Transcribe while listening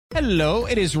Hello,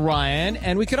 it is Ryan,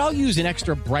 and we could all use an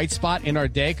extra bright spot in our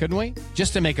day, couldn't we?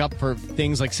 Just to make up for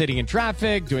things like sitting in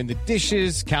traffic, doing the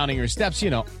dishes, counting your steps,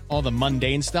 all the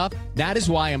mundane stuff. That is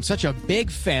why I'm such a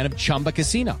big fan of Chumba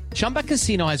Casino. Chumba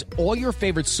Casino has all your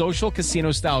favorite social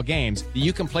casino-style games that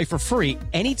you can play for free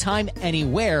anytime,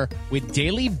 anywhere with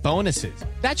daily bonuses.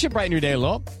 That should brighten your day a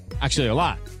little. Actually, a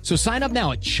lot. So sign up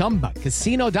now at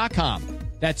ChumbaCasino.com.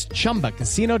 That's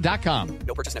ChumbaCasino.com.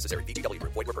 No purchase necessary. VGW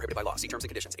Group. Void where prohibited by law. See terms and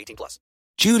conditions. 18+.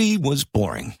 Judy was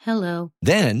boring. Hello.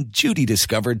 Then Judy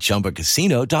discovered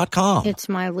ChumbaCasino.com. It's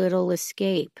my little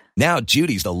escape. Now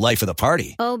Judy's the life of the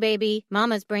party. Oh, baby,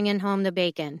 mama's bringing home the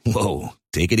bacon. Whoa,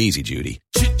 take it easy, Judy.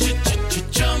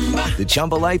 The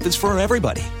Chumba life is for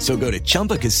everybody. So go to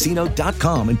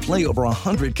ChumbaCasino.com and play over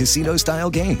 100 casino-style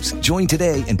games. Join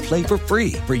today and play for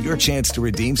free for your chance to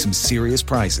redeem some serious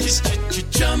prizes.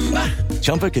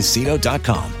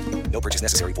 ChumbaCasino.com. No purchase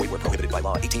necessary. Void where prohibited by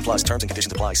law. 18+. Terms and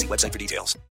conditions apply. See website for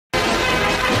details.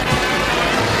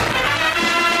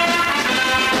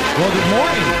 Well, good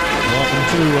morning. Welcome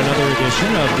to another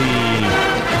edition of the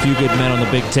Few Good Men on the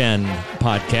Big Ten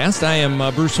podcast. I am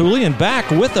Bruce Hooley, and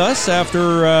back with us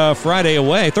after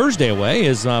Thursday away,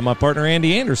 is my partner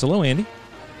Andy Anders. Hello, Andy.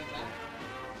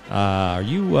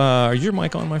 Is your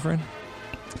mic on, my friend?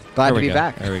 Glad to be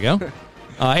back. There we go.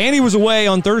 Andy was away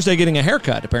on Thursday getting a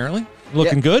haircut, apparently.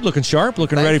 Looking good, looking sharp,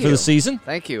 looking ready for the season.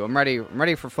 Thank you. I'm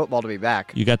ready for football to be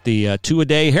back. You got the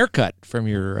two-a-day haircut from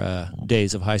your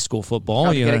days of high school football.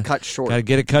 Got to get it cut short. Got to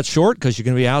get it cut short because you're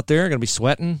going to be out there, going to be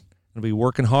sweating, going to be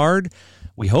working hard.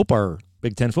 We hope our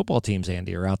Big Ten football teams,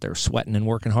 Andy, are out there sweating and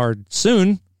working hard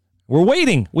soon. We're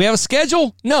waiting. We have a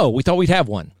schedule? No, we thought we'd have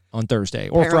one on Thursday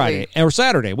or Friday or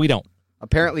Saturday. We don't.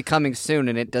 Apparently coming soon,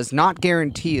 and it does not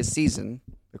guarantee a season,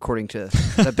 according to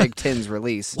the Big Ten's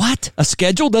release. What? A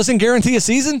schedule doesn't guarantee a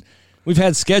season? We've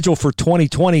had schedule for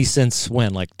 2020 since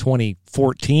when, like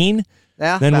 2014?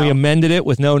 Yeah. Then we amended it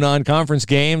with no non-conference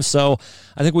games. So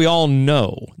I think we all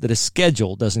know that a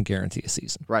schedule doesn't guarantee a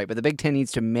season. Right, but the Big Ten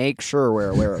needs to make sure we're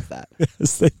aware of that.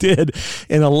 Yes, they did.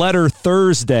 In a letter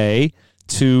Thursday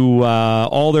to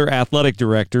all their athletic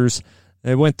directors,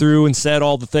 they went through and said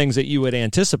all the things that you would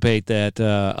anticipate that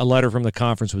a letter from the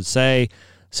conference would say.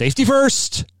 Safety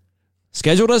first.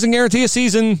 Schedule doesn't guarantee a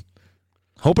season.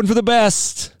 Hoping for the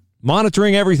best.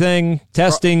 Monitoring everything.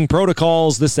 Testing,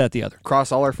 protocols, this, that, the other.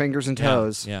 Cross all our fingers and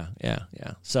toes. Yeah.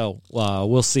 So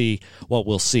we'll see what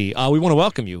we'll see. We want to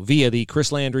welcome you via the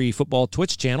Chris Landry Football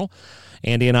Twitch channel.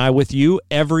 Andy and I with you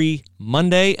every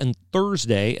Monday and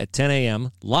Thursday at 10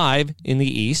 a.m. live in the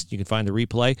East. You can find the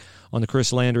replay on the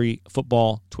Chris Landry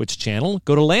Football Twitch channel.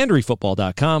 Go to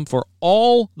LandryFootball.com for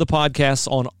all the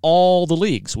podcasts on all the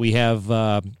leagues. We have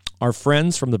our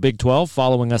friends from the Big 12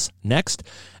 following us next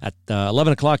at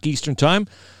 11 o'clock Eastern Time.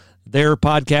 Their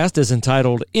podcast is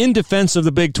entitled In Defense of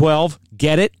the Big 12.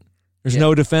 Get it? There's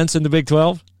no defense in the Big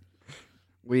 12.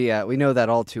 We know that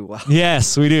all too well.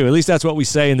 Yes, we do. At least that's what we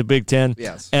say in the Big Ten.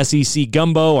 Yes. SEC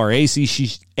Gumbo, our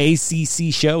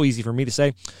ACC show, easy for me to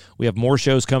say. We have more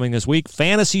shows coming this week.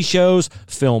 Fantasy shows,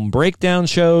 film breakdown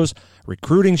shows,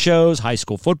 recruiting shows, high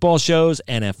school football shows,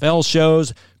 NFL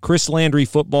shows, Chris Landry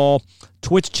Football,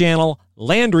 Twitch channel,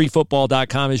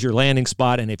 LandryFootball.com is your landing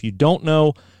spot. And if you don't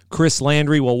know Chris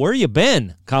Landry, well, where you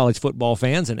been, college football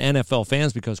fans and NFL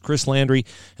fans? Because Chris Landry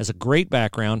has a great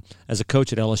background as a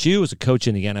coach at LSU, as a coach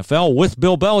in the NFL with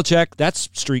Bill Belichick. That's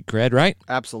street cred, right?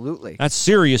 Absolutely. That's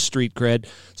serious street cred.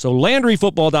 So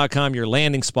LandryFootball.com, your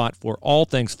landing spot for all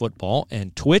things football.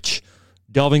 And Twitch,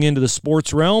 delving into the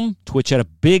sports realm. Twitch had a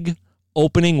big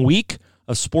opening week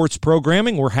of sports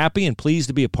programming. We're happy and pleased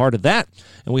to be a part of that,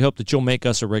 and we hope that you'll make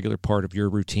us a regular part of your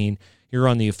routine here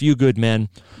on the A Few Good Men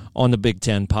on the Big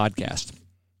Ten podcast.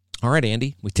 All right,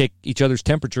 Andy, we take each other's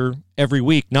temperature every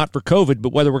week, not for COVID,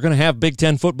 but whether we're going to have Big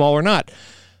Ten football or not.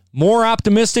 More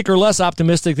optimistic or less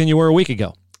optimistic than you were a week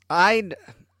ago? I'd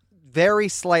very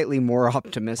slightly more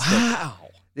optimistic. Wow.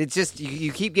 It's just,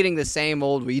 you keep getting the same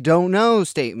old, we don't know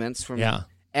statements from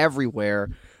everywhere.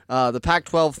 The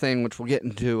Pac-12 thing, which we'll get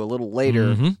into a little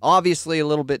later, obviously a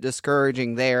little bit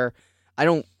discouraging there. I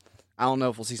don't know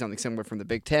if we'll see something similar from the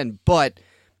Big Ten, but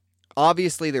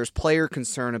obviously there's player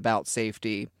concern about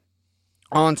safety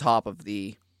on top of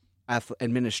the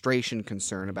administration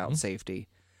concern about safety.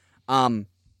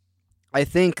 I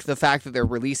think the fact that they're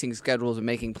releasing schedules and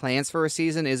making plans for a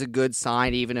season is a good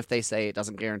sign, even if they say it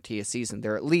doesn't guarantee a season.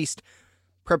 They're at least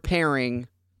preparing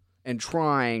and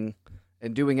trying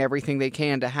and doing everything they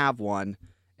can to have one.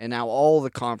 And now all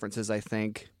the conferences, I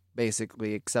think,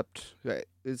 basically, except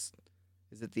is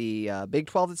it the Big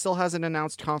 12 that still hasn't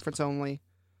announced conference only?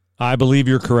 I believe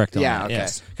you're correct on yeah, that. okay.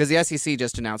 Yes. Because the SEC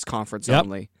just announced conference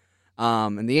only.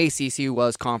 And the ACC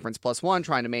was Conference +1,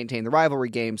 trying to maintain the rivalry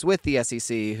games with the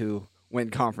SEC, who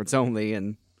went conference only,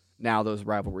 and now those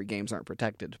rivalry games aren't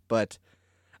protected. But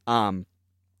I'm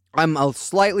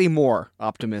slightly more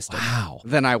optimistic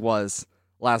than I was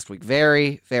last week.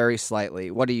 Very, very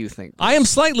slightly. What do you think, Bruce? I am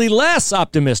slightly less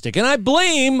optimistic, and I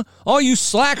blame all you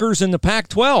slackers in the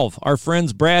Pac-12. Our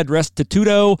friends Brad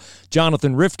Restituto,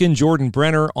 Jonathan Rifkin, Jordan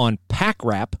Brenner on Pac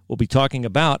Rap. We'll be talking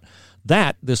about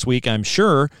that this week, I'm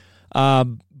sure.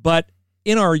 But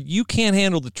in our You Can't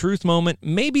Handle the Truth moment,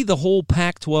 maybe the whole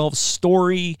Pac-12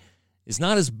 story is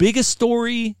not as big a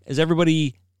story as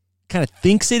everybody kind of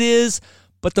thinks it is.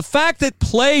 But the fact that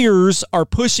players are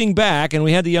pushing back, and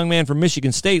we had the young man from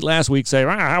Michigan State last week say, how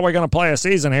are we going to play a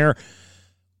season here?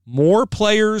 More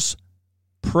players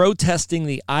protesting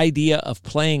the idea of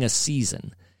playing a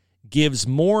season gives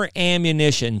more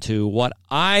ammunition to what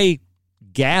I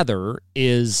gather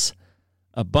is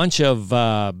a bunch of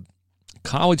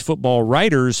college football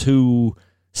writers who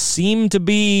seem to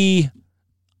be,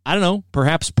 I don't know,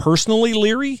 perhaps personally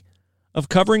leery of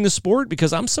covering the sport,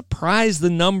 because I'm surprised the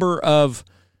number of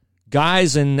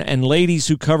guys and ladies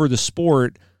who cover the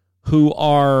sport who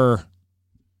are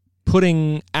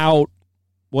putting out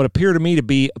what appear to me to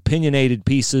be opinionated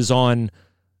pieces on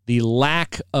the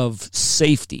lack of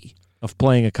safety of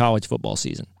playing a college football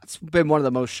season. That's been one of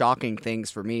the most shocking things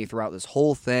for me throughout this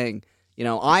whole thing. You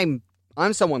know, I'm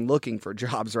someone looking for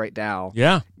jobs right now.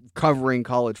 Yeah. Covering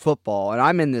college football, and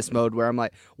I'm in this mode where I'm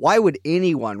like, why would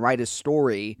anyone write a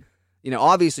story? You know,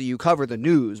 obviously you cover the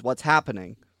news, what's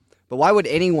happening, but why would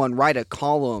anyone write a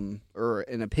column or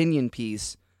an opinion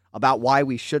piece about why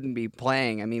we shouldn't be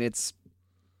playing? I mean, it's,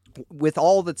 with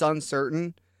all that's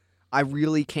uncertain, I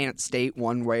really can't state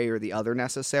one way or the other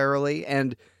necessarily.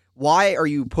 And why are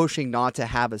you pushing not to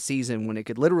have a season when it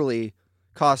could literally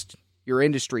cost your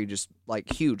industry just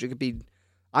like huge? It could be,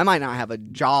 I might not have a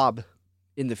job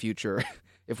in the future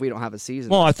if we don't have a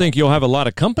season. Well, I think you'll have a lot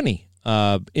of company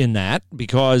in that,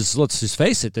 because let's just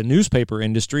face it, the newspaper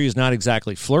industry is not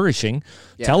exactly flourishing.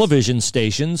 Yes. Television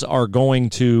stations are going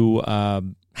to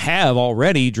have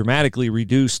already dramatically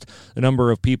reduced the number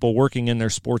of people working in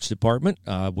their sports department.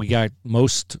 We got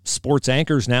most sports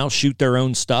anchors now shoot their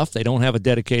own stuff. They don't have a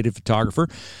dedicated photographer.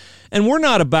 And we're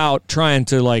not about trying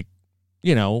to,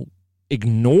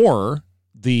 ignore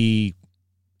the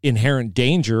inherent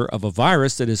danger of a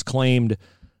virus that has claimed,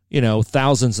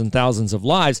 thousands and thousands of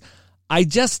lives. I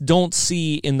just don't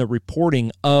see in the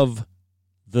reporting of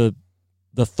the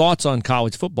thoughts on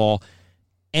college football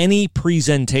any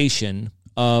presentation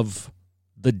of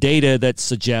the data that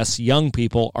suggests young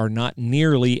people are not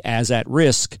nearly as at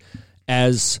risk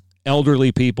as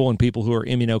elderly people and people who are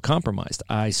immunocompromised.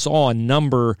 I saw a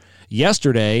number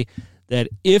yesterday that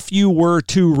if you were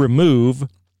to remove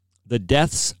the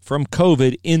deaths from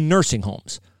COVID in nursing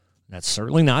homes, that's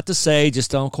certainly not to say,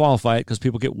 just don't qualify it because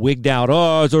people get wigged out.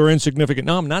 Oh, they're insignificant.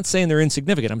 No, I'm not saying they're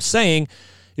insignificant. I'm saying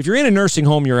if you're in a nursing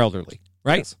home, you're elderly,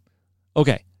 right? Yes.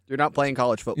 Okay. You're not playing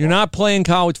college football. You're not playing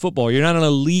college football. You're not an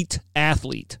elite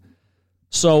athlete.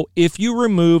 So if you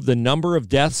remove the number of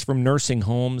deaths from nursing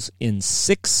homes in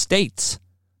 6 states,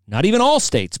 not even all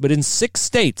states, but in 6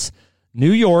 states,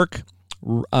 New York,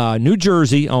 New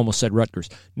Jersey, I almost said Rutgers,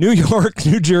 New York,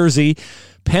 New Jersey,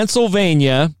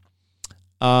 Pennsylvania,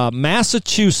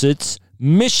 Massachusetts,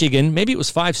 Michigan, maybe it was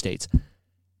 5 states,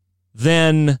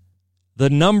 then the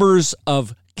numbers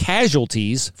of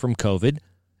casualties from COVID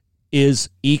is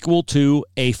equal to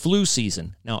a flu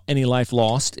season. Now, any life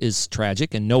lost is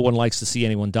tragic, and no one likes to see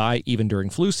anyone die, even during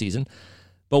flu season.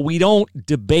 But we don't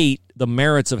debate the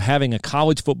merits of having a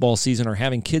college football season or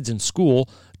having kids in school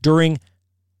during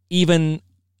even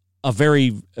a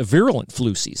very virulent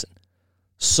flu season.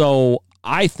 So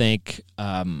I think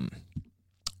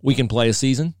we can play a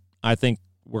season. I think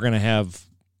we're going to have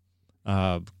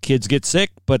kids get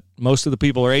sick, but most of the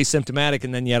people are asymptomatic,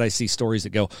 and then yet I see stories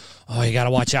that go, oh, you got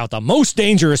to watch out. The most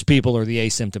dangerous people are the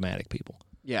asymptomatic people.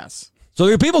 Yes. So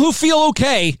there are people who feel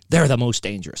okay. They're the most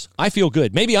dangerous. I feel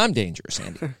good. Maybe I'm dangerous,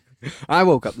 Andy. I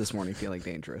woke up this morning feeling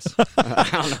dangerous.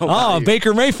 I don't know.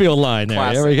 Baker Mayfield line there.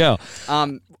 Classic. There we go.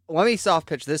 Let me soft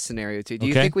pitch this scenario, too. Do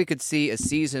you think we could see a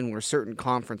season where certain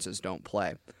conferences don't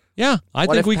play? Yeah, I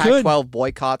think we could. What if Pac-12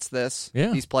 boycotts this?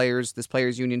 Yeah. This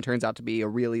players' union turns out to be a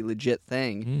really legit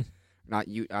thing. I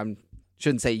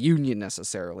shouldn't say union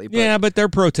necessarily. But yeah, but they're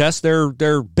protests.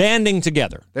 They're banding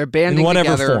together. They're banding in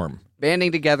whatever together, form.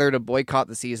 Banding together to boycott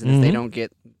the season if they don't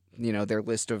get their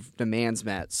list of demands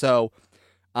met. So,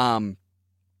 I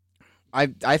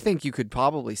think you could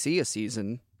probably see a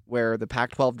season where the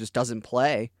Pac-12 just doesn't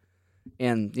play,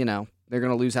 and They're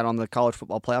going to lose out on the college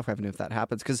football playoff revenue if that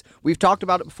happens, because we've talked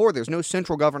about it before. There's no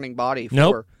central governing body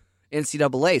for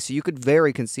NCAA, so you could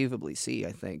very conceivably see,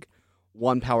 I think,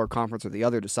 one power conference or the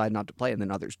other decide not to play, and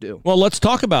then others do. Well, let's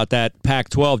talk about that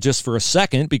Pac-12 just for a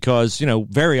second, because,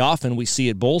 very often we see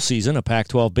at bowl season a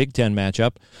Pac-12 Big Ten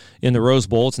matchup in the Rose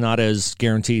Bowl. It's not as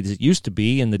guaranteed as it used to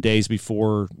be in the days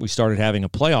before we started having a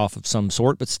playoff of some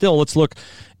sort, but still, let's look.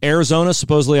 Arizona,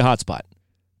 supposedly a hotspot.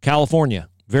 California,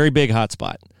 very big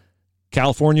hotspot.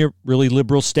 California, really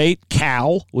liberal state.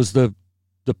 Cal was the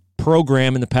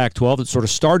program in the Pac-12 that sort of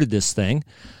started this thing.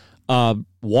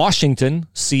 Washington,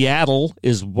 Seattle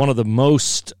is one of the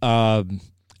most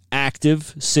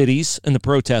active cities in the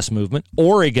protest movement.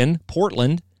 Oregon,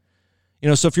 Portland.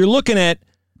 So if you're looking at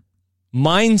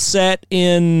mindset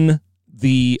in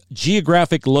the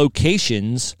geographic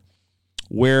locations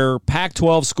where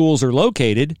Pac-12 schools are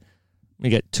located, you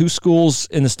get 2 schools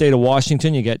in the state of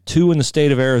Washington. You get 2 in the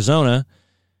state of Arizona.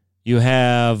 You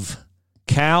have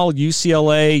Cal,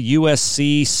 UCLA,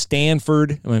 USC,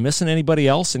 Stanford. Am I missing anybody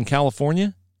else in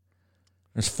California?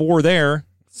 There's 4 there.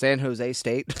 San Jose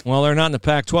State. Well, they're not in the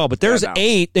Pac-12, but there's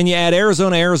 8. Then you add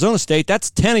Arizona, Arizona State. That's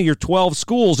 10 of your 12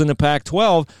 schools in the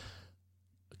Pac-12.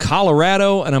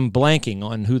 Colorado, and I'm blanking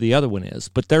on who the other one is,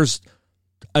 but there's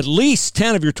at least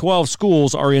 10 of your 12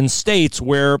 schools are in states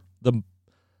where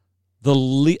the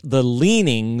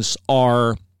leanings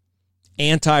are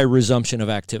anti-resumption of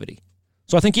activity.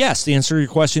 So I think, yes, the answer to your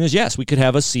question is yes. We could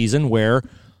have a season where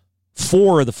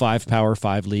 4 of the 5 Power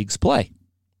 5 leagues play.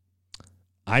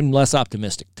 I'm less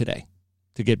optimistic today.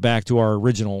 To get back to our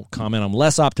original comment, I'm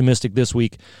less optimistic this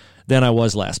week than I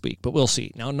was last week, but we'll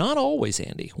see. Now, not always,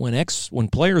 Andy. When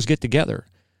players get together,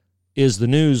 is the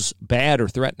news bad or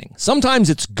threatening? Sometimes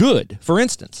it's good. For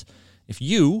instance, if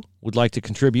you would like to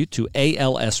contribute to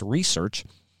ALS research,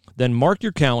 then mark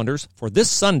your calendars for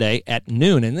this Sunday at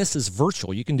noon, and this is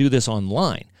virtual. You can do this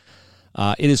online.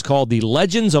 It is called the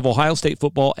Legends of Ohio State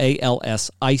Football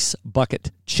ALS Ice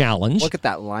Bucket Challenge. Look at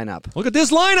that lineup. Look at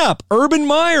this lineup. Urban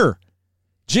Meyer,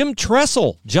 Jim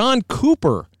Tressel, John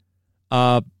Cooper.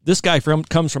 This guy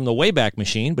comes from the Wayback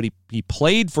Machine, but he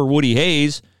played for Woody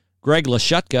Hayes, Greg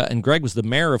Lashutka, and Greg was the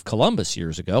mayor of Columbus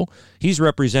years ago. He's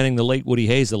representing the late Woody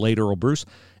Hayes, the late Earl Bruce.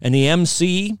 And the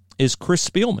MC is Chris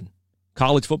Spielman,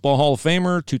 College Football Hall of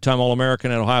Famer, 2-time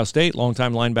All-American at Ohio State,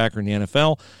 longtime linebacker in the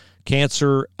NFL,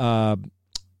 cancer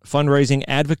fundraising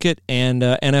advocate, and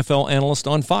NFL analyst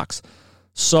on Fox.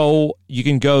 So you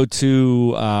can go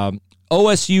to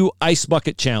OSU Ice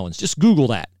Bucket Challenge. Just Google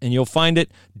that, and you'll find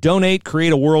it. Donate,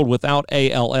 create a world without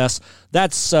ALS.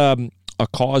 That's a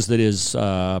cause that is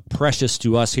precious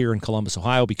to us here in Columbus,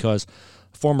 Ohio, because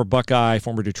former Buckeye,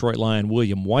 former Detroit Lion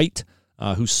William White,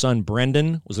 whose son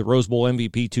Brendan was the Rose Bowl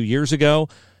MVP 2 years ago,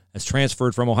 has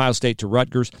transferred from Ohio State to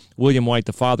Rutgers. William White,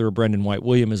 the father of Brendan White,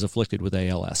 William is afflicted with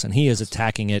ALS, and he is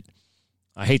attacking it.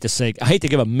 I hate to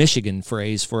give a Michigan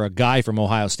phrase for a guy from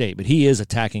Ohio State, but he is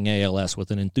attacking ALS with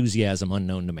an enthusiasm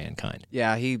unknown to mankind.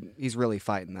 Yeah, he's really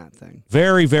fighting that thing.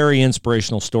 Very, very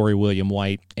inspirational story, William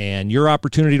White, and your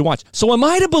opportunity to watch. So am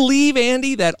I to believe,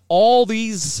 Andy, that all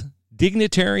these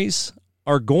dignitaries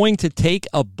are going to take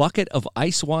a bucket of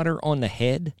ice water on the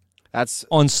head? That's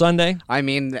on Sunday. I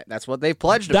mean, that's what they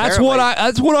pledged. That's what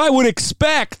I would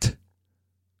expect.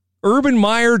 Urban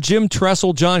Meyer, Jim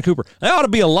Tressel, John Cooper. There ought to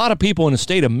be a lot of people in the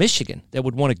state of Michigan that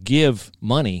would want to give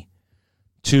money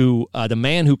to the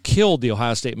man who killed the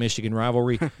Ohio State-Michigan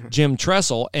rivalry, Jim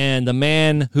Tressel, and the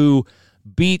man who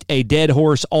beat a dead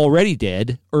horse already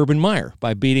dead, Urban Meyer,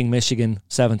 by beating Michigan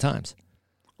 7 times.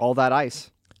 All that ice.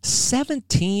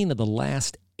 17 of the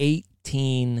last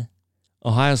 18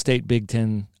 Ohio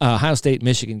State-Michigan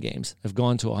games have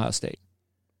gone to Ohio State.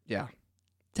 Yeah.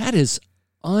 That is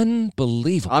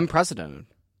unbelievable. Unprecedented.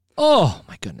 Oh,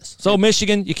 my goodness. So,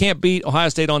 Michigan, you can't beat Ohio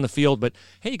State on the field, but,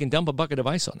 hey, you can dump a bucket of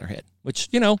ice on their head, which,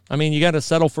 you got to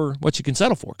settle for what you can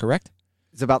settle for, correct?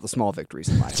 It's about the small victories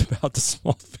in life. It's about the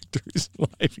small victories in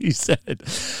life, he said.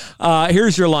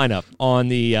 Here's your lineup on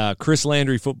the Chris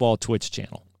Landry Football Twitch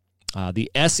channel.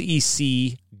 The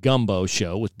SEC Gumbo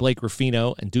Show with Blake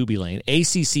Ruffino and Doobie Lane.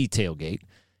 ACC Tailgate.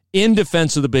 In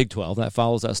Defense of the Big 12. That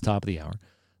follows us top of the hour.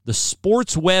 The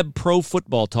Sports Web Pro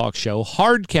Football Talk Show,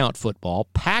 Hard Count Football,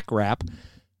 Pack Rap,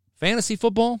 Fantasy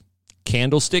Football,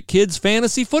 Candlestick Kids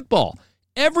Fantasy Football,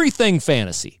 everything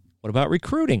fantasy. What about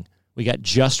recruiting? We got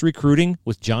Just Recruiting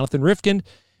with Jonathan Rifkind,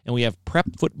 and we have Prep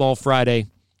Football Friday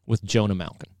with Jonah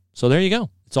Malkin. So there you go.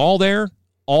 It's all there.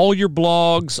 All your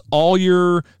blogs, all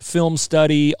your film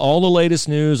study, all the latest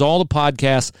news, all the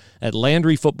podcasts at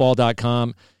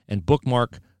LandryFootball.com, and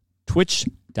bookmark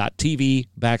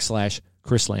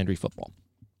twitch.tv/Chris Landry Football.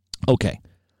 Okay.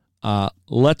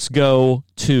 let's go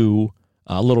to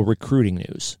a little recruiting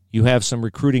news. You have some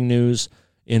recruiting news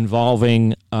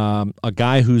involving a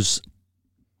guy who's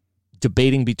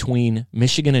debating between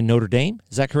Michigan and Notre Dame.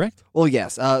 Is that correct? Well,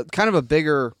 yes. Kind of a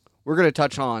bigger... We're going to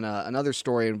touch on another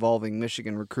story involving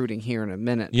Michigan recruiting here in a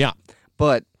minute. Yeah.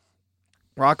 But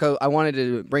I wanted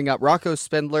to bring up Rocco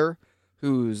Spindler,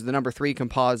 who's the number 3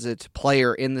 composite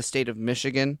player in the state of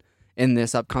Michigan in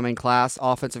this upcoming class.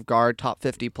 Offensive guard, top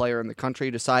 50 player in the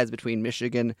country, decides between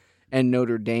Michigan and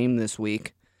Notre Dame this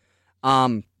week.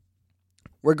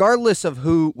 Regardless of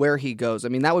where he goes, I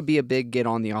mean, that would be a big get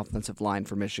on the offensive line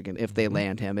for Michigan if they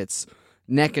land him. It's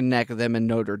neck and neck them and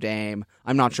Notre Dame.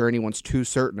 I'm not sure anyone's too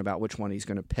certain about which one he's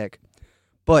going to pick.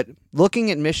 But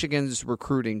looking at Michigan's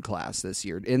recruiting class this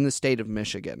year in the state of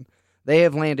Michigan, they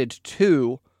have landed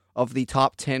 2 of the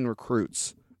top 10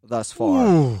 recruits thus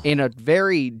far in a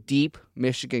very deep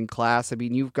Michigan class. I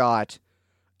mean, you've got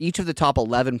each of the top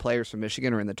 11 players from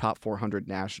Michigan are in the top 400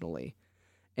 nationally,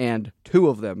 and 2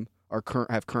 of them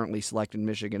have currently selected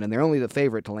Michigan, and they're only the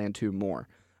favorite to land 2 more.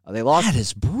 They lost. That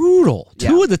is brutal. Yeah.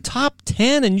 2 of the top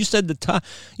 10, and you said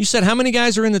You said how many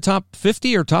guys are in the top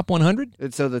 50 or top 100?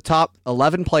 And so the top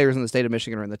 11 players in the state of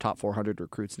Michigan are in the top 400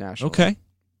 recruits nationally. Okay.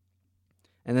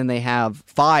 And then they have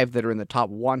 5 that are in the top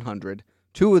 100.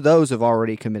 2 of those have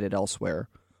already committed elsewhere.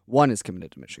 1 is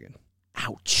committed to Michigan.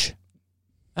 Ouch.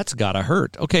 That's got to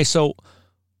hurt. Okay, so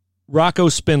Rocco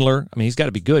Spindler, I mean, he's got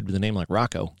to be good with a name like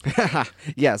Rocco.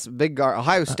 Yes, big guard.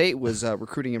 Ohio State was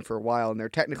recruiting him for a while, and they're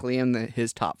technically in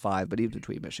his top 5, but he's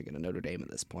between Michigan and Notre Dame at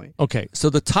this point. Okay, so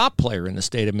the top player in the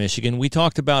state of Michigan, we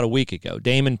talked about a week ago,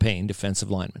 Damon Payne,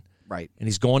 defensive lineman. Right. And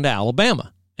he's going to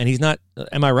Alabama. And he's not,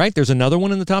 am I right? There's another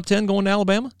one in the top 10 going to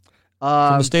Alabama?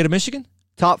 From the state of Michigan?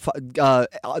 Top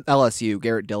LSU,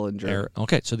 Garrett Dillinger.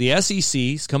 Okay, so the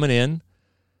SEC's coming in.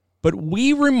 But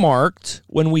we remarked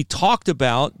when we talked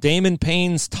about Damon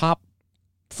Payne's top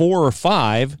 4 or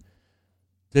 5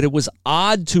 that it was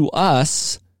odd to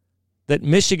us that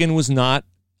Michigan was not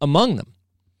among them.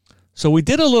 So we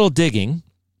did a little digging,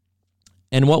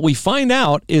 and what we find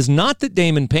out is not that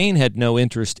Damon Payne had no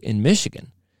interest in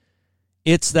Michigan.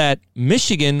 It's that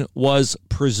Michigan was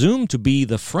presumed to be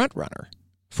the front runner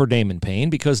for Damon Payne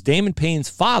because Damon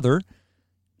Payne's father,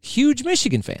 huge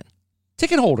Michigan fan,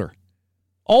 ticket holder.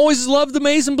 Always loved the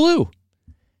maize and blue.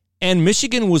 And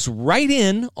Michigan was right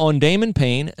in on Damon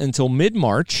Payne until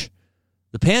mid-March.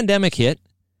 The pandemic hit.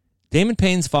 Damon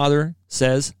Payne's father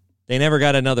says they never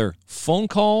got another phone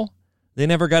call. They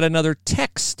never got another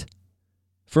text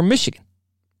from Michigan.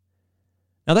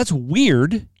 Now, that's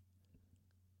weird.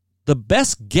 The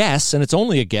best guess, and it's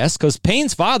only a guess, because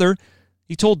Payne's father,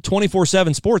 he told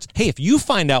 24/7 Sports, hey, if you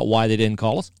find out why they didn't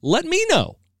call us, let me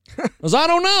know. Because I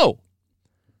don't know.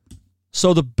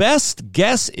 So the best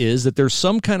guess is that there's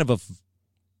some kind of a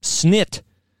snit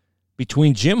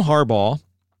between Jim Harbaugh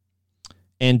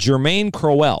and Jermaine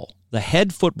Crowell, the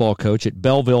head football coach at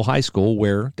Belleville High School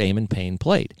where Damon Payne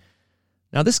played.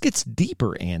 Now this gets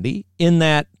deeper, Andy, in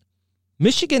that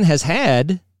Michigan has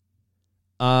had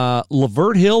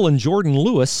Lavert Hill and Jordan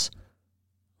Lewis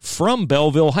from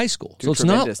Belleville High School. So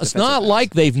it's not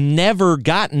like they've never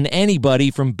gotten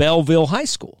anybody from Belleville High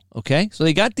School, okay? So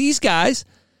they got these guys.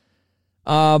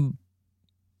 Jermaine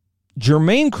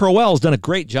Crowell has done a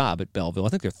great job at Belleville. I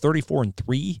think they're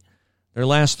 34-3 their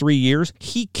last 3 years.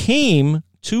 He came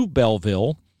to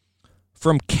Belleville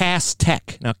from Cass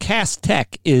Tech. Now, Cass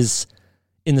Tech is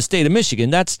in the state of Michigan.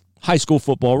 That's high school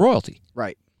football royalty.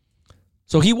 Right.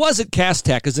 So he was at Cass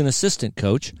Tech as an assistant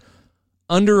coach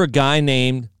under a guy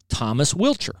named Thomas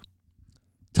Wilcher.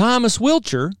 Thomas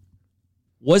Wilcher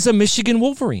was a Michigan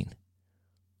Wolverine,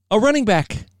 a running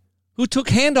back who took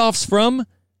handoffs from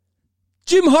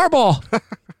Jim Harbaugh.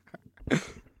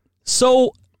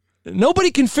 So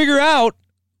nobody can figure out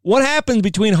what happened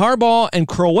between Harbaugh and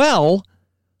Crowell,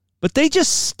 but they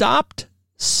just stopped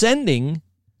sending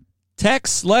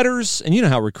texts, letters, and you know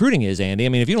how recruiting is, Andy. I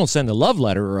mean, if you don't send a love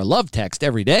letter or a love text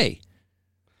every day,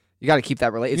 you got to keep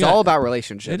that relationship. It's all about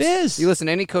relationships. It is. You listen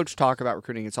to any coach talk about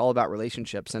recruiting, it's all about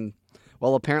relationships. And,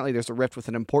 well, apparently there's a rift with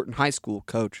an important high school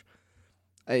coach.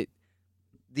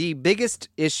 The biggest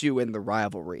issue in the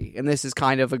rivalry, and this is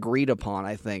kind of agreed upon,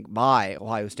 I think, by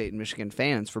Ohio State and Michigan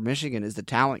fans for Michigan, is the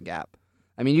talent gap.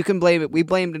 I mean, you can blame it. You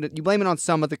blame it on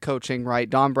some of the coaching, right?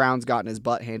 Don Brown's gotten his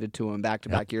butt handed to him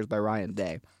back-to-back years by Ryan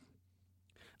Day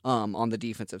on the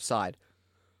defensive side.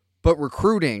 But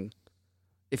recruiting,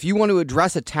 if you want to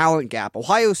address a talent gap,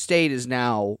 Ohio State is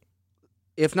now,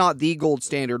 if not the gold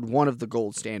standard, one of the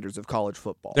gold standards of college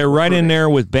football. They're right in there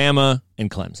with Bama and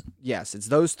Clemson. Yes, it's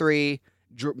those three.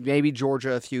 Maybe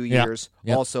Georgia a few years,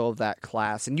 also of that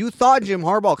class. And you thought Jim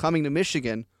Harbaugh coming to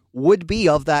Michigan would be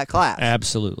of that class.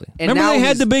 Absolutely. And remember now they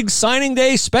had the big signing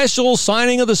day special,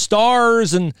 signing of the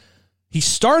stars, and he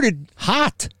started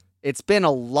hot. It's been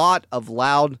a lot of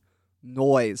loud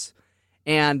noise.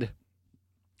 And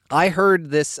I heard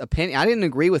this opinion. I didn't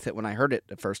agree with it when I heard it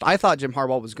at first. I thought Jim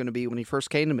Harbaugh was going to be, when he first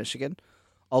came to Michigan,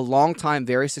 a long-time,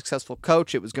 very successful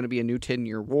coach. It was going to be a new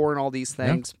 10-year war and all these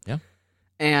things. Yeah.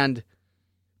 And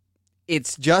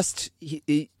it's just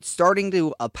a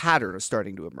pattern is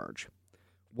starting to emerge,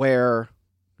 where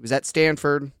he was at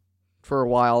Stanford for a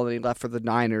while, then he left for the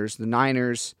Niners. The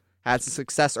Niners had some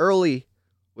success early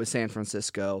with San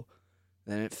Francisco.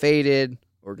 Then it faded.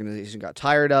 Organization got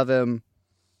tired of him.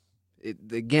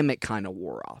 The gimmick kind of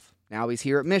wore off. Now he's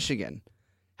here at Michigan.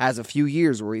 Has a few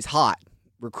years where he's hot,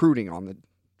 recruiting on the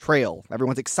trail.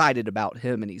 Everyone's excited about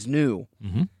him, and he's new.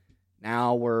 Mm-hmm.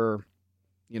 Now we're,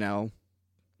 he's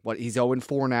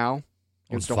 0-4 now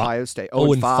against 0-5. Ohio State.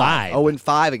 0-5.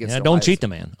 0-5 against Ohio don't cheat State. the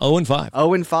man. 0-5.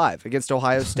 0-5 against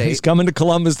Ohio State. He's coming to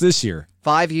Columbus this year.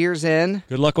 5 years in.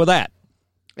 Good luck with that.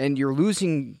 And you're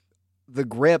losing the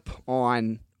grip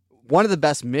on one of the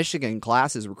best Michigan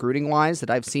classes recruiting-wise that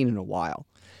I've seen in a while.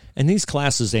 And these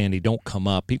classes, Andy, don't come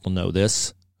up. People know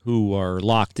this, who are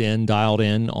locked in, dialed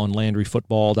in on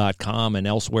LandryFootball.com and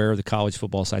elsewhere, the college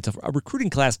football sites. A recruiting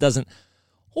class doesn't,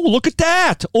 look at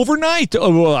that, overnight.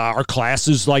 Our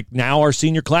classes, like now our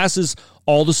senior classes,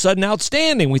 all of a sudden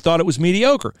outstanding. We thought it was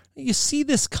mediocre. You see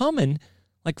this coming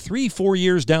like 3-4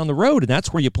 years down the road, and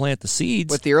that's where you plant the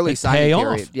seeds. With the early signing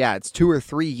period, off. Yeah, it's 2 or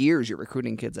 3 years you're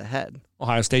recruiting kids ahead.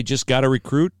 Ohio State just got to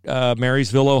recruit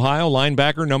Marysville, Ohio,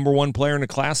 linebacker, number 1 player in the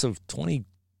class of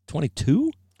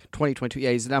 2022? 2022,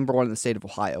 yeah, he's the number 1 in the state of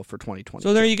Ohio for 2020.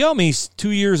 So there you go. I mean, he's 2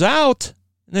 years out,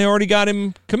 and they already got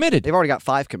him committed. They've already got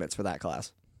 5 commits for that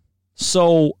class.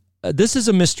 So this is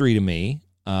a mystery to me,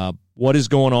 what is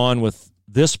going on with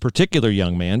this particular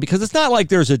young man, because it's not like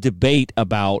there's a debate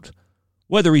about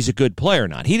whether he's a good player or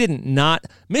not.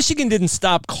 Michigan didn't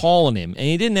stop calling him, and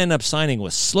he didn't end up signing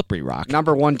with Slippery Rock.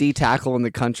 Number 1 D tackle in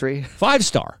the country.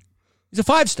 5-star. He's a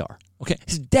 5-star. Okay,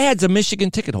 his dad's a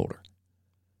Michigan ticket holder.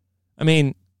 I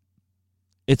mean,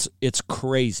 it's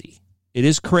crazy. It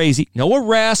is crazy. No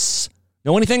arrests,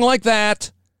 no anything like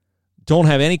that. Don't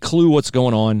have any clue what's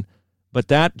going on. But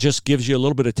that just gives you a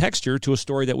little bit of texture to a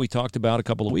story that we talked about a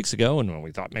couple of weeks ago, and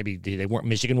we thought maybe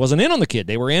Michigan wasn't in on the kid.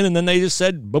 They were in, and then they just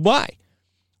said bye-bye.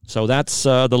 So that's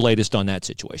the latest on that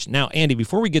situation. Now, Andy,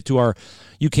 before we get to our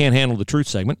You Can't Handle the Truth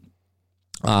segment,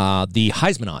 the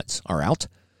Heisman odds are out.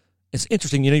 It's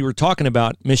interesting. You were talking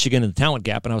about Michigan and the talent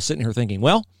gap, and I was sitting here thinking,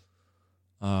 well,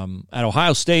 at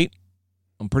Ohio State,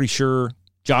 I'm pretty sure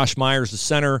Josh Myers, the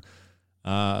center,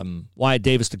 Wyatt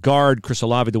Davis, the guard, Chris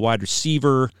Olave, the wide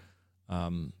receiver,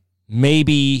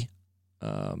 maybe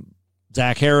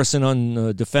Zach Harrison on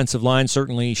the defensive line,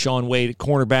 certainly Sean Wade at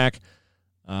cornerback,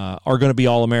 are going to be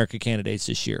All-America candidates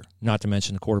this year, not to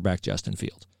mention the quarterback, Justin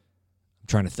Fields. I'm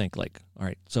trying to think, all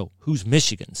right, so who's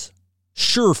Michigan's?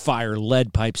 Surefire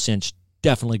lead pipe cinch,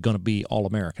 definitely going to be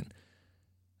All-American.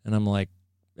 And I'm like,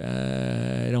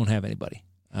 I don't have anybody.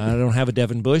 I don't have a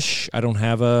Devin Bush. I don't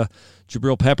have a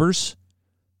Jabril Peppers.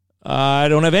 I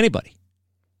don't have anybody.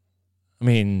 I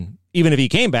mean, even if he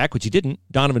came back, which he didn't,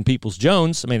 Donovan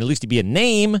Peoples-Jones, I mean, at least he'd be a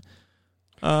name.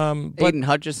 But Aiden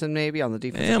Hutchinson maybe on the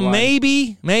defensive line.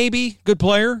 Maybe. Good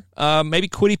player. Maybe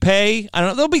Kwity Paye. I don't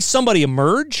know. There'll be somebody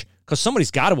emerge, because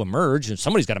somebody's got to emerge, and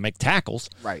somebody's got to make tackles.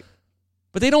 Right.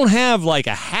 But they don't have like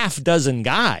a half dozen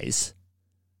guys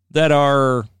that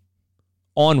are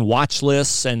on watch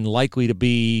lists and likely to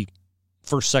be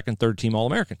first, second, third team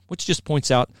All-American, which just points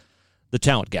out the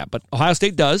talent gap. But Ohio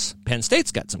State does. Penn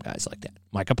State's got some guys like that.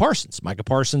 Micah Parsons,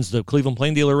 the Cleveland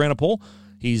Plain Dealer, ran a poll.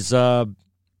 He's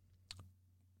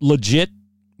legit.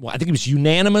 Well, I think he was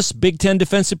unanimous Big Ten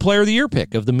Defensive Player of the Year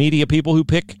pick of the media people who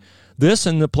pick this,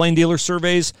 and the Plain Dealer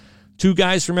surveys 2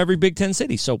 guys from every Big Ten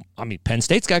city. So, I mean, Penn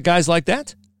State's got guys like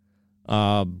that.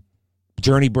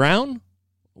 Journey Brown,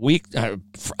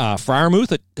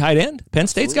 Freiermuth at tight end. Penn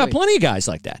State's got plenty of guys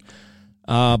like that.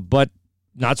 But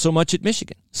not so much at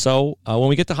Michigan. So when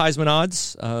we get to Heisman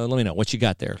odds, let me know what you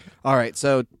got there. All right,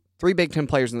 so 3 Big Ten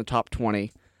players in the top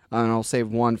 20, and I'll save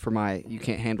one for my You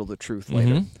Can't Handle the Truth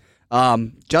later.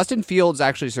 Justin Fields,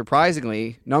 actually,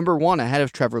 surprisingly, number 1 ahead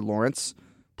of Trevor Lawrence,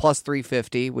 plus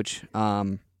 350, which...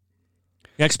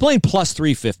 explain plus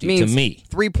 350 to me.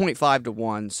 3.5 to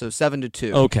 1, so 7 to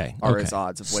 2. Okay. Are his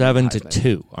odds of winning 7 to Heisman.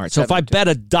 2. All right. So if I bet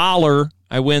 $1,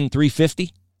 I win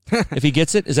 350. If he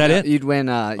gets it, is that it? You'd win.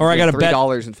 Or I got to bet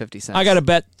 $3.50. I got to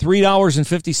bet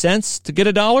 $3.50 to get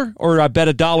 $1, or I bet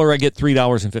 $1, I get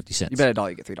 $3.50. You bet $1,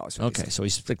 you get $3.50. Okay, so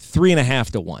he's like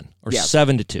 3.5 to 1, or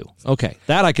 7 to 2. Okay,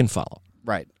 that I can follow.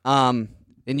 Right.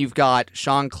 Then you've got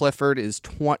Sean Clifford is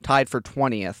tied for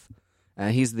 20th.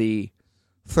 He's the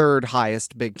third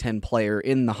highest Big Ten player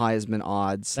in the Heisman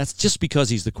odds. That's just because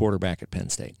he's the quarterback at Penn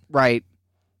State. Right.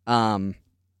 I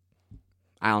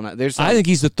don't know. I think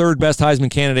he's the third best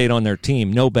Heisman candidate on their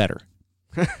team. No better.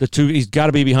 The two, he's got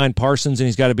to be behind Parsons and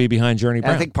he's got to be behind Journey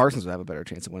Brown. I think Parsons would have a better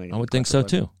chance of winning. I would think so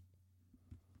too.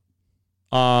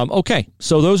 Okay,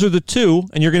 so those are the two,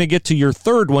 and you're going to get to your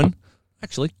third one.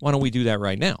 Actually, why don't we do that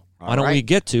right now? Why don't we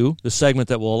get to the segment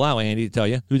that will allow Andy to tell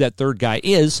you who that third guy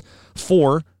is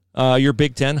for your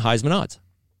Big Ten Heisman odds?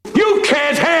 You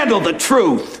can't handle the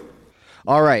truth.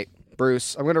 All right,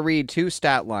 Bruce, I'm going to read two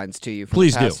stat lines to you from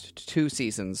Please the past 2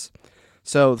 seasons.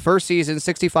 So the first season,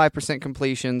 65%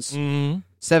 completions,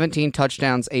 17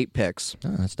 touchdowns, 8 picks.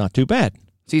 That's not too bad.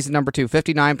 Season number 2,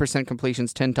 59%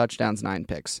 completions, 10 touchdowns, 9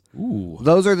 picks. Ooh.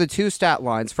 Those are the two stat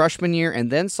lines, freshman year and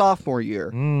then sophomore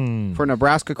year, for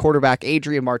Nebraska quarterback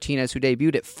Adrian Martinez, who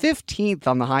debuted at 15th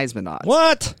on the Heisman odds.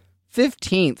 What?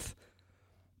 15th.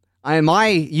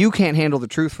 You can't handle the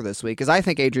truth for this week, because I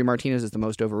think Adrian Martinez is the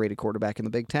most overrated quarterback in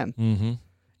the Big Ten. Mm-hmm.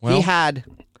 Well, he had,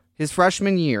 his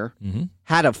freshman year,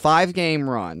 had a 5-game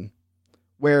run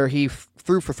where he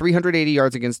threw for 380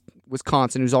 yards against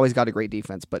Wisconsin, who's always got a great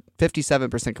defense, but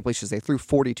 57% completions. They threw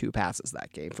 42 passes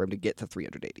that game for him to get to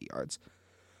 380 yards.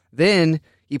 Then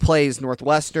he plays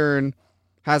Northwestern,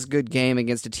 has a good game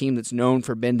against a team that's known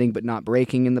for bending but not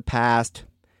breaking in the past.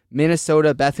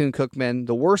 Minnesota, Bethune-Cookman,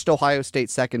 the worst Ohio State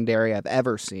secondary I've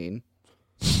ever seen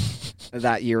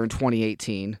that year in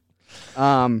 2018. It's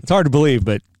hard to believe,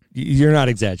 but you're not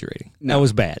exaggerating. No. That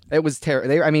was bad. It was terrible.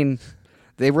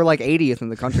 They were like 80th in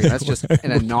the country. That's just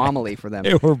an anomaly for them.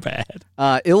 They were bad.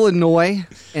 Illinois,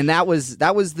 and that was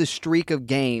the streak of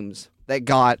games that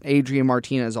got Adrian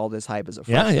Martinez all this hype as a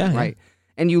freshman, right?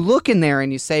 And you look in there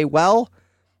and you say, well,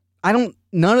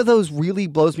 none of those really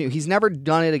blows me. He's never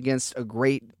done it against a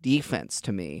great defense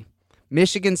to me.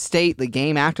 Michigan State, the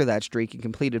game after that streak, he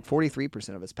completed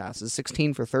 43% of his passes,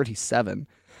 16 for 37.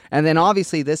 And then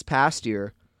obviously this past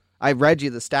year, I read you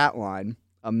the stat line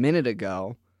a minute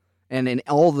ago, and in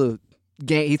all the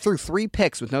game, he threw 3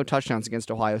 picks with no touchdowns against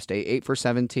Ohio State, 8 for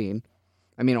 17.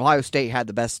 I mean, Ohio State had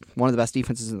one of the best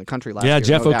defenses in the country last year. Yeah,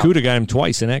 Jeff Okudah got him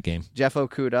twice in that game. Jeff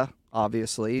Okudah,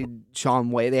 obviously.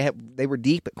 Sean Way, they were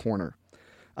deep at corner.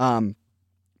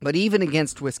 But even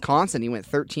against Wisconsin, he went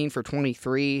 13 for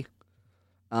 23.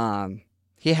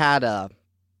 He had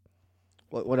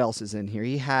what else is in here?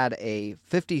 He had a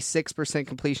 56%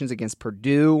 completions against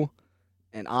Purdue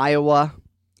and Iowa.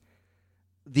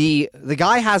 The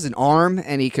guy has an arm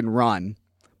and he can run,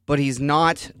 but he's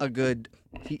not a good.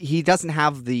 He doesn't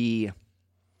have the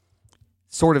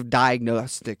sort of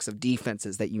diagnostics of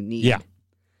defenses that you need. Yeah.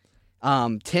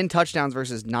 10 touchdowns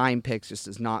versus 9 picks just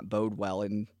does not bode well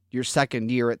in your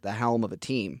second year at the helm of a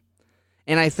team.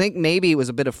 And I think maybe it was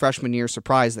a bit of freshman year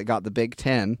surprise that got the Big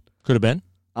Ten. Could have been.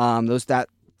 That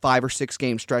 5 or 6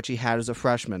 game stretch he had as a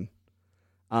freshman.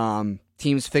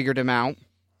 Teams figured him out.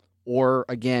 Or,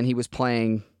 again, he was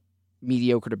playing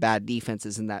mediocre to bad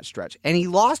defenses in that stretch. And he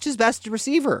lost his best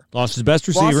receiver. J.D.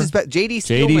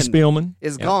 Spielman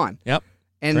is gone. Yep.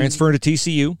 And transferring to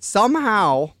TCU.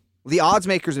 Somehow, the odds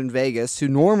makers in Vegas, who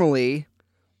normally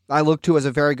I look to as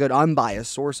a very good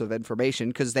unbiased source of information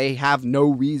because they have no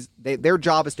reason. Their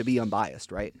job is to be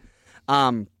unbiased, right?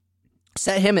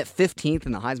 Set him at 15th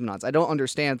in the Heisman odds. I don't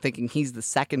understand thinking he's the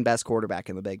second best quarterback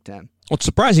in the Big Ten. Well, it's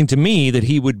surprising to me that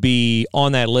he would be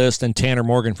on that list and Tanner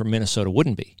Morgan from Minnesota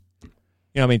wouldn't be.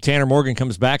 Tanner Morgan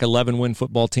comes back, 11-win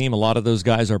football team. A lot of those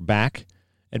guys are back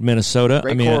at Minnesota.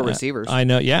 Great core receivers. I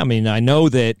know. Yeah, I know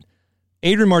that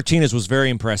Adrian Martinez was very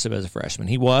impressive as a freshman.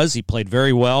 He played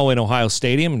very well in Ohio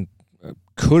Stadium.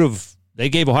 They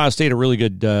gave Ohio State a really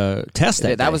good test that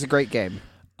day. That was a great game.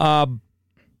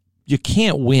 You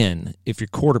can't win if your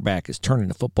quarterback is turning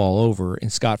the football over in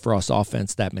Scott Frost's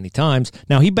offense that many times.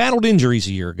 Now, he battled injuries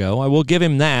a year ago. I will give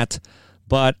him that,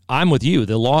 but I'm with you.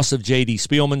 The loss of J.D.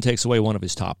 Spielman takes away one of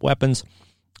his top weapons.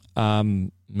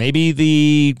 Maybe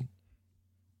the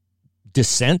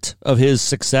descent of his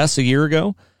success a year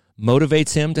ago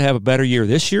motivates him to have a better year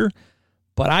this year,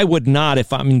 but I would not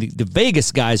the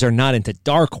Vegas guys are not into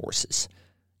dark horses.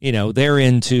 They're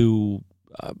into,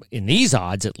 in these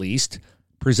odds at least,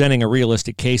 presenting a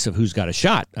realistic case of who's got a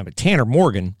shot. Tanner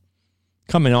Morgan,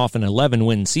 coming off an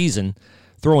 11-win season,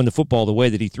 throwing the football the way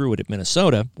that he threw it at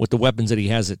Minnesota with the weapons that he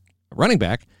has at running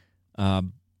back,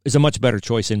 is a much better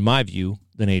choice, in my view,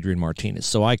 than Adrian Martinez.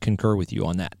 So I concur with you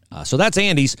on that. So that's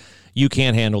Andy's You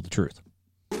Can't Handle the Truth.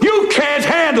 You can't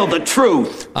handle the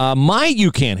truth! My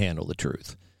You Can't Handle the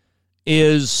Truth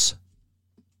is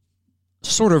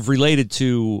sort of related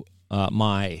to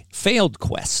my failed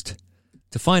quest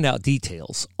to find out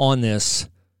details on this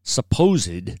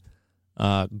supposed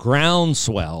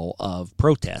groundswell of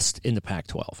protest in the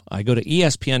Pac-12. I go to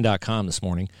ESPN.com this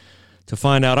morning to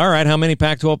find out, all right, how many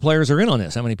Pac-12 players are in on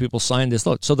this? How many people signed this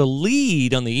load? So the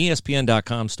lead on the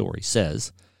ESPN.com story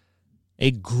says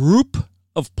a group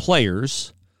of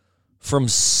players from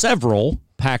several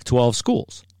Pac-12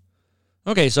 schools.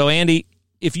 Okay, so Andy,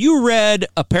 if you read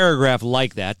a paragraph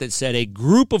like that said a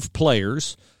group of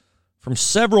players from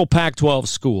several Pac-12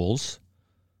 schools,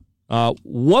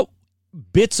 what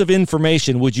bits of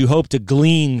information would you hope to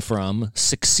glean from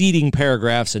succeeding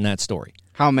paragraphs in that story?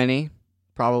 How many?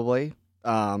 Probably.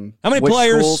 How many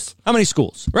players? Schools? How many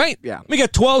schools? Right? Yeah. We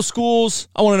got 12 schools.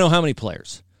 I want to know how many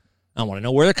players. I want to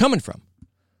know where they're coming from.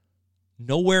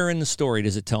 Nowhere in the story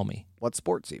does it tell me. What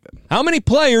sports even? How many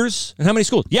players and how many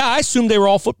schools? Yeah, I assumed they were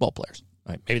all football players.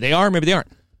 Right. Maybe they are, maybe they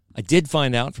aren't. I did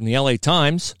find out from the LA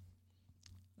Times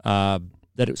that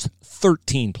it was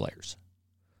 13 players.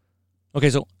 Okay,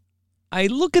 so I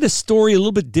look at a story a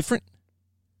little bit different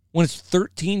when it's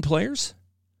 13 players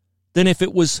than if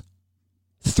it was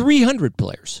 300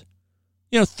 players.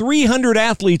 300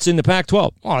 athletes in the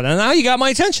Pac-12. Oh, now you got my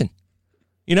attention.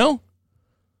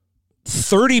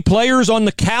 30 players on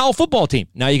the Cal football team.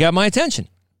 Now you got my attention.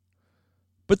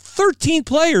 But 13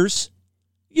 players,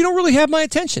 you don't really have my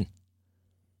attention.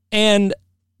 And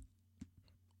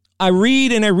I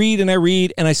read and I read and I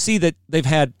read, and I see that they've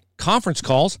had conference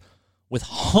calls with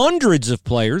hundreds of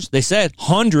players. They said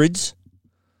hundreds.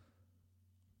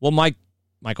 Well, my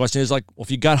question is well, if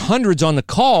you got hundreds on the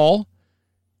call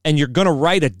and you're going to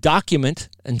write a document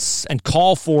and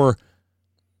call for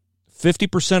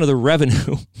 50% of the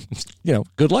revenue,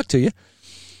 good luck to you.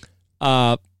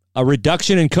 A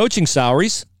reduction in coaching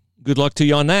salaries, good luck to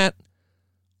you on that.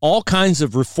 All kinds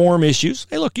of reform issues.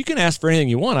 Hey, look, you can ask for anything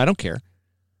you want. I don't care.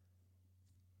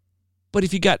 But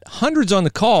if you got hundreds on the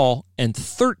call and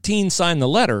 13 signed the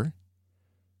letter,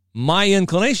 my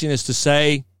inclination is to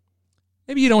say,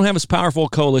 maybe you don't have as powerful a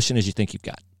coalition as you think you've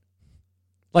got.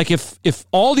 Like if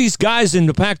all these guys in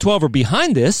the Pac-12 are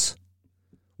behind this,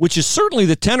 which is certainly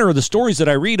the tenor of the stories that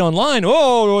I read online,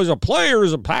 there's a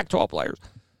players, a Pac-12 players.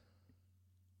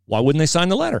 Why wouldn't they sign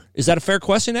the letter? Is that a fair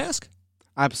question to ask?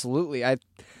 Absolutely. Are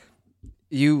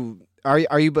you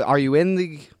in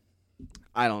the?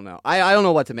 I don't know. I don't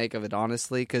know what to make of it,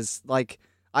 honestly, because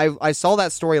I saw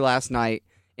that story last night,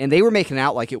 and they were making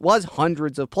out like it was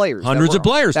hundreds of players. Hundreds of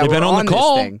players. They've been on the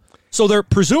call. So they're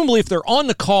presumably, if they're on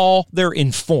the call, they're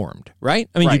informed, right?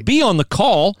 I mean, Right. You'd be on the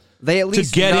call they at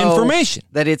least to get know information.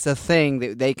 that it's a thing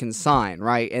that they can sign,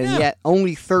 right? And yet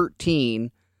only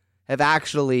 13 have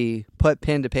actually put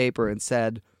pen to paper and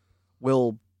said,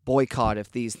 we'll boycott if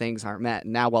these things aren't met.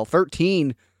 Now,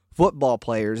 13 football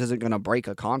players isn't going to break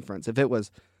a conference. If it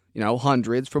was,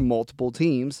 hundreds from multiple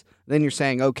teams, then you're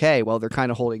saying, okay, well, they're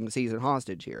kind of holding the season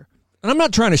hostage here. And I'm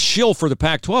not trying to shill for the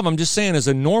Pac-12. I'm just saying, as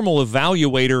a normal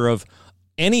evaluator of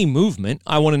any movement,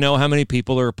 I want to know how many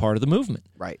people are a part of the movement.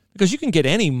 Right. Because you can get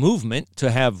any movement to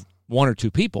have one or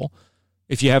two people.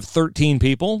 If you have 13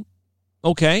 people,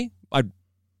 okay,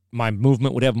 my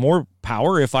movement would have more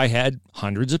power if I had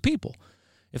hundreds of people.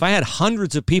 If I had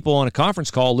hundreds of people on a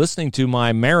conference call listening to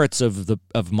my merits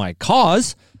of my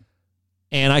cause,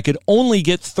 and I could only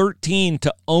get 13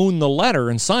 to own the letter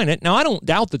and sign it. Now, I don't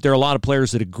doubt that there are a lot of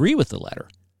players that agree with the letter.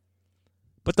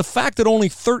 But the fact that only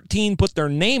 13 put their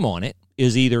name on it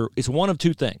is it's one of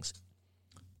two things.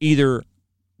 Either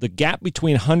the gap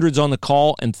between hundreds on the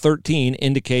call and 13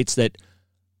 indicates that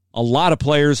a lot of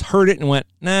players heard it and went,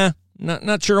 nah,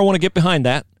 not sure I want to get behind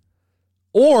that.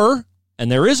 Or, and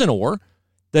there is an or,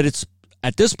 that it's,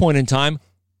 at this point in time,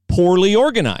 poorly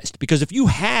organized. Because if you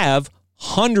have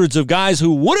hundreds of guys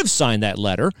who would have signed that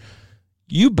letter,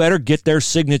 you better get their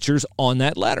signatures on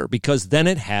that letter, because then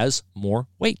it has more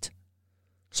weight.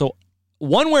 So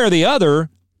one way or the other,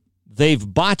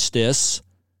 they've botched this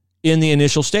in the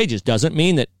initial stages. Doesn't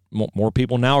mean that more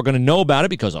people now are going to know about it,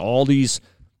 because all these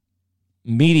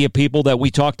media people that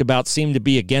we talked about seem to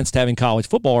be against having college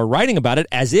football are writing about it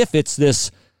as if it's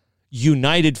this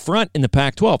united front in the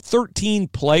Pac-12. 13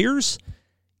 players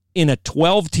in a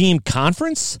 12-team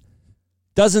conference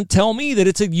doesn't tell me that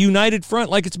it's a united front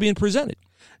like it's being presented.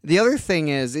 The other thing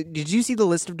is, did you see the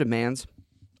list of demands?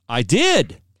 I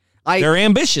did. They're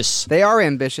ambitious. They are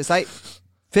ambitious.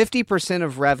 50%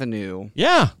 of revenue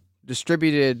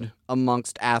distributed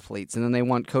amongst athletes, and then they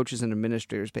want coaches and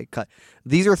administrators pay cut.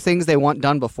 These are things they want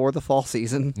done before the fall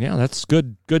season. Yeah, that's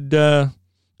good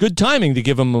timing to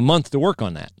give them a month to work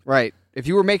on that. Right. If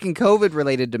you were making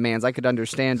COVID-related demands, I could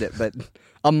understand it, but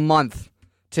a month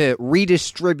to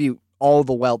redistribute all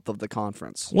the wealth of the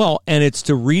conference. Well, and it's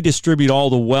to redistribute all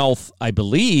the wealth, I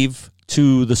believe,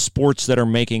 to the sports that are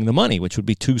making the money, which would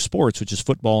be two sports, which is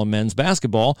football and men's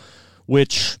basketball,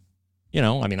 which,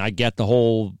 I get the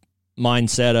whole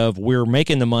mindset of we're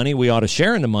making the money, we ought to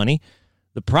share in the money.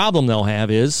 The problem they'll have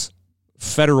is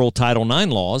federal Title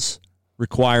IX laws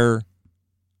require,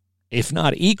 if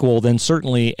not equal, then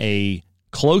certainly a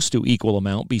close to equal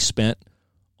amount be spent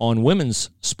on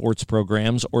women's sports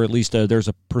programs, or at least there's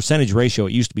a percentage ratio.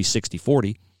 It used to be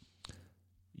 60-40.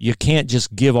 You can't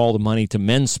just give all the money to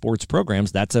men's sports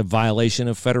programs. That's a violation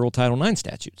of federal Title IX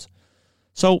statutes.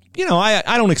 So, I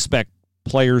don't expect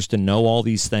players to know all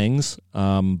these things,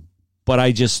 but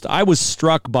I was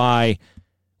struck by,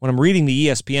 when I'm reading the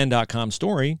ESPN.com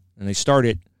story, and they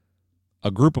started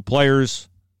a group of players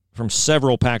from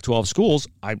several Pac-12 schools,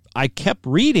 I kept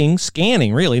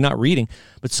scanning, really, not reading,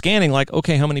 but scanning like,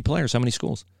 okay, how many players, how many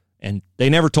schools? And they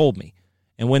never told me.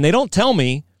 And when they don't tell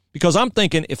me, because I'm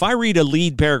thinking, if I read a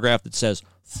lead paragraph that says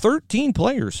 13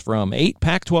 players from 8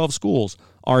 Pac-12 schools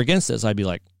are against this, I'd be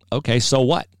like, okay, so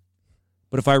what?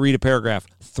 But if I read a paragraph,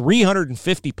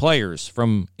 350 players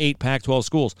from 8 Pac-12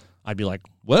 schools, I'd be like,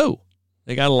 whoa,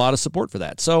 they got a lot of support for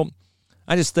that. So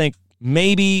I just think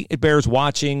maybe it bears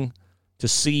watching to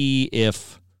see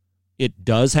if it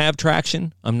does have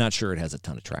traction. I'm not sure it has a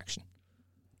ton of traction.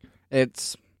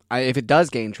 If it does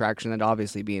gain traction, that'd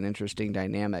obviously be an interesting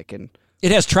dynamic. And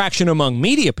it has traction among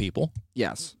media people.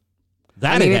 Yes.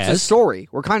 It's a story.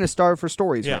 We're kind of starved for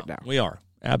stories right now. We are.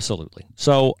 Absolutely.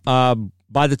 So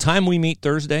by the time we meet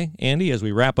Thursday, Andy, as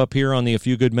we wrap up here on the A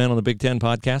Few Good Men on the Big Ten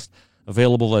podcast,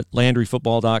 available at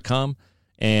LandryFootball.com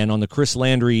and on the Chris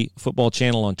Landry Football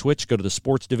channel on Twitch, go to the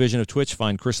sports division of Twitch,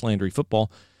 find Chris Landry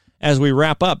Football. As we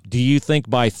wrap up, do you think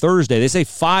by Thursday, they say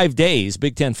 5 days,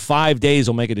 Big Ten 5 days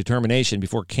will make a determination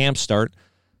before camps start.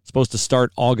 It's supposed to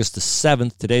start August the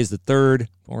 7th. Today's the 3rd,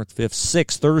 4th, 5th,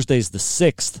 6th. Thursday's the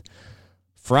 6th.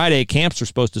 Friday, camps are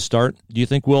supposed to start. Do you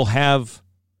think we'll have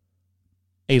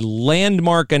a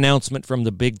landmark announcement from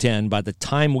the Big Ten by the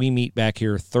time we meet back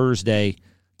here Thursday,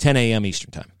 10 a.m.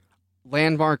 Eastern Time?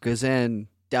 Landmark is in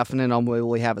definite on will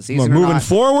we have a season we're moving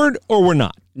forward or we're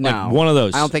not? No. Like one of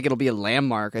those. I don't think it'll be a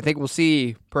landmark. I think we'll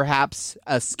see perhaps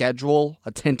a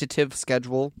tentative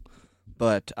schedule,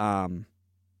 but I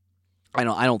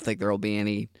don't think there will be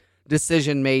any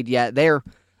decision made yet.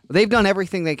 They've done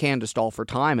everything they can to stall for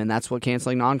time, and that's what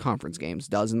canceling non-conference games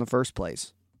does in the first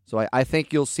place. So I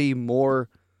think you'll see more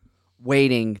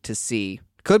waiting to see.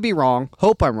 Could be wrong.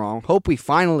 Hope I'm wrong. Hope we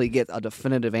finally get a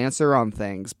definitive answer on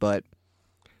things. But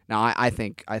no, I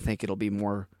think it'll be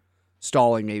more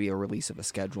stalling, maybe a release of a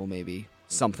schedule, maybe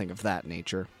something of that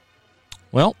nature.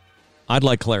 Well, I'd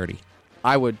like clarity.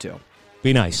 I would too.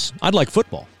 Be nice. I'd like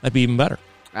football. That'd be even better.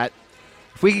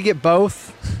 If we could get both,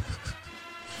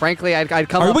 frankly, I'd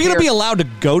come. Are we going to be allowed to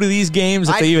go to these games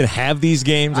if they even have these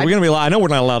games? Are we going to be? I know we're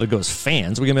not allowed to go as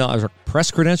fans. Are we going to be allowed? Is our press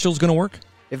credentials going to work?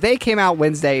 If they came out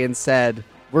Wednesday and said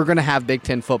we're going to have Big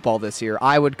Ten football this year,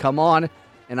 I would come on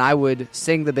and I would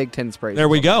sing the Big Ten's praise. There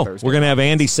we go. We're going to have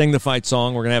Andy sing the fight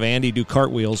song. We're going to have Andy do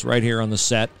cartwheels right here on the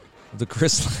set of the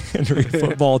Chris Landry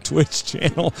Football Twitch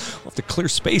channel. We'll have to clear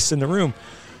space in the room.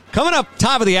 Coming up,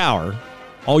 top of the hour,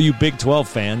 all you Big 12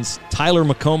 fans, Tyler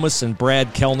McComas and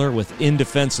Brad Kellner with In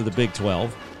Defense of the Big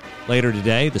 12. Later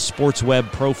today, the Sports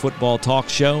Web Pro Football Talk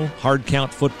Show, Hard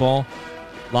Count Football.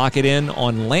 Lock it in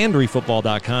on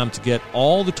LandryFootball.com to get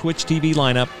all the Twitch TV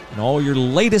lineup and all your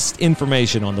latest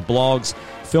information on the blogs,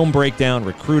 film breakdown,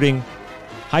 recruiting,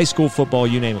 high school football,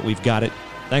 you name it, we've got it.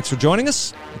 Thanks for joining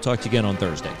us. We'll talk to you again on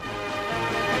Thursday.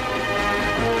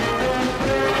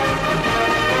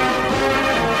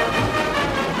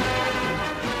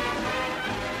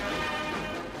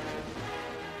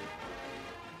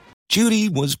 Judy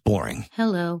was boring.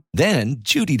 Hello. Then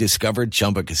Judy discovered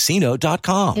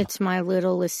ChumbaCasino.com. It's my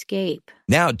little escape.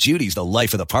 Now Judy's the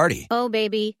life of the party. Oh,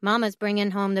 baby, mama's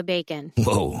bringing home the bacon.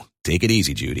 Whoa, take it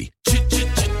easy, Judy.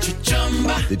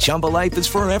 The Chumba life is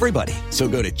for everybody. So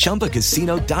go to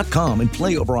ChumbaCasino.com and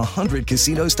play over 100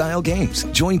 casino-style games.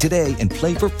 Join today and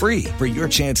play for free for your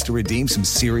chance to redeem some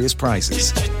serious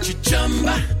prizes.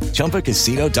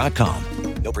 ChumbaCasino.com.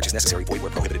 No purchase necessary. Void where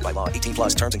prohibited by law.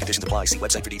 18+ terms and conditions apply. See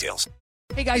website for details.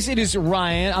 Hey guys, it is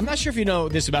Ryan. I'm not sure if you know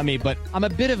this about me, but I'm a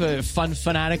bit of a fun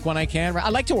fanatic when I can. I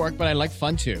like to work, but I like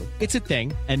fun too. It's a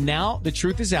thing. And now the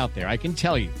truth is out there. I can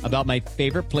tell you about my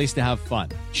favorite place to have fun.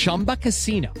 Chumba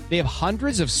Casino. They have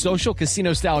hundreds of social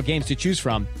casino style games to choose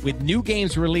from with new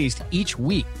games released each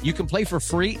week. You can play for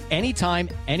free anytime,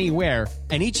 anywhere.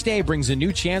 And each day brings a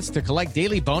new chance to collect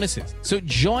daily bonuses. So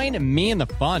join me in the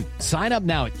fun. Sign up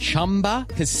now at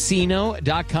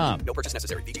ChumbaCasino.com. No purchase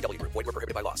necessary. VGW Group. Void where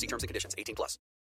prohibited by law. See terms and conditions. 18+.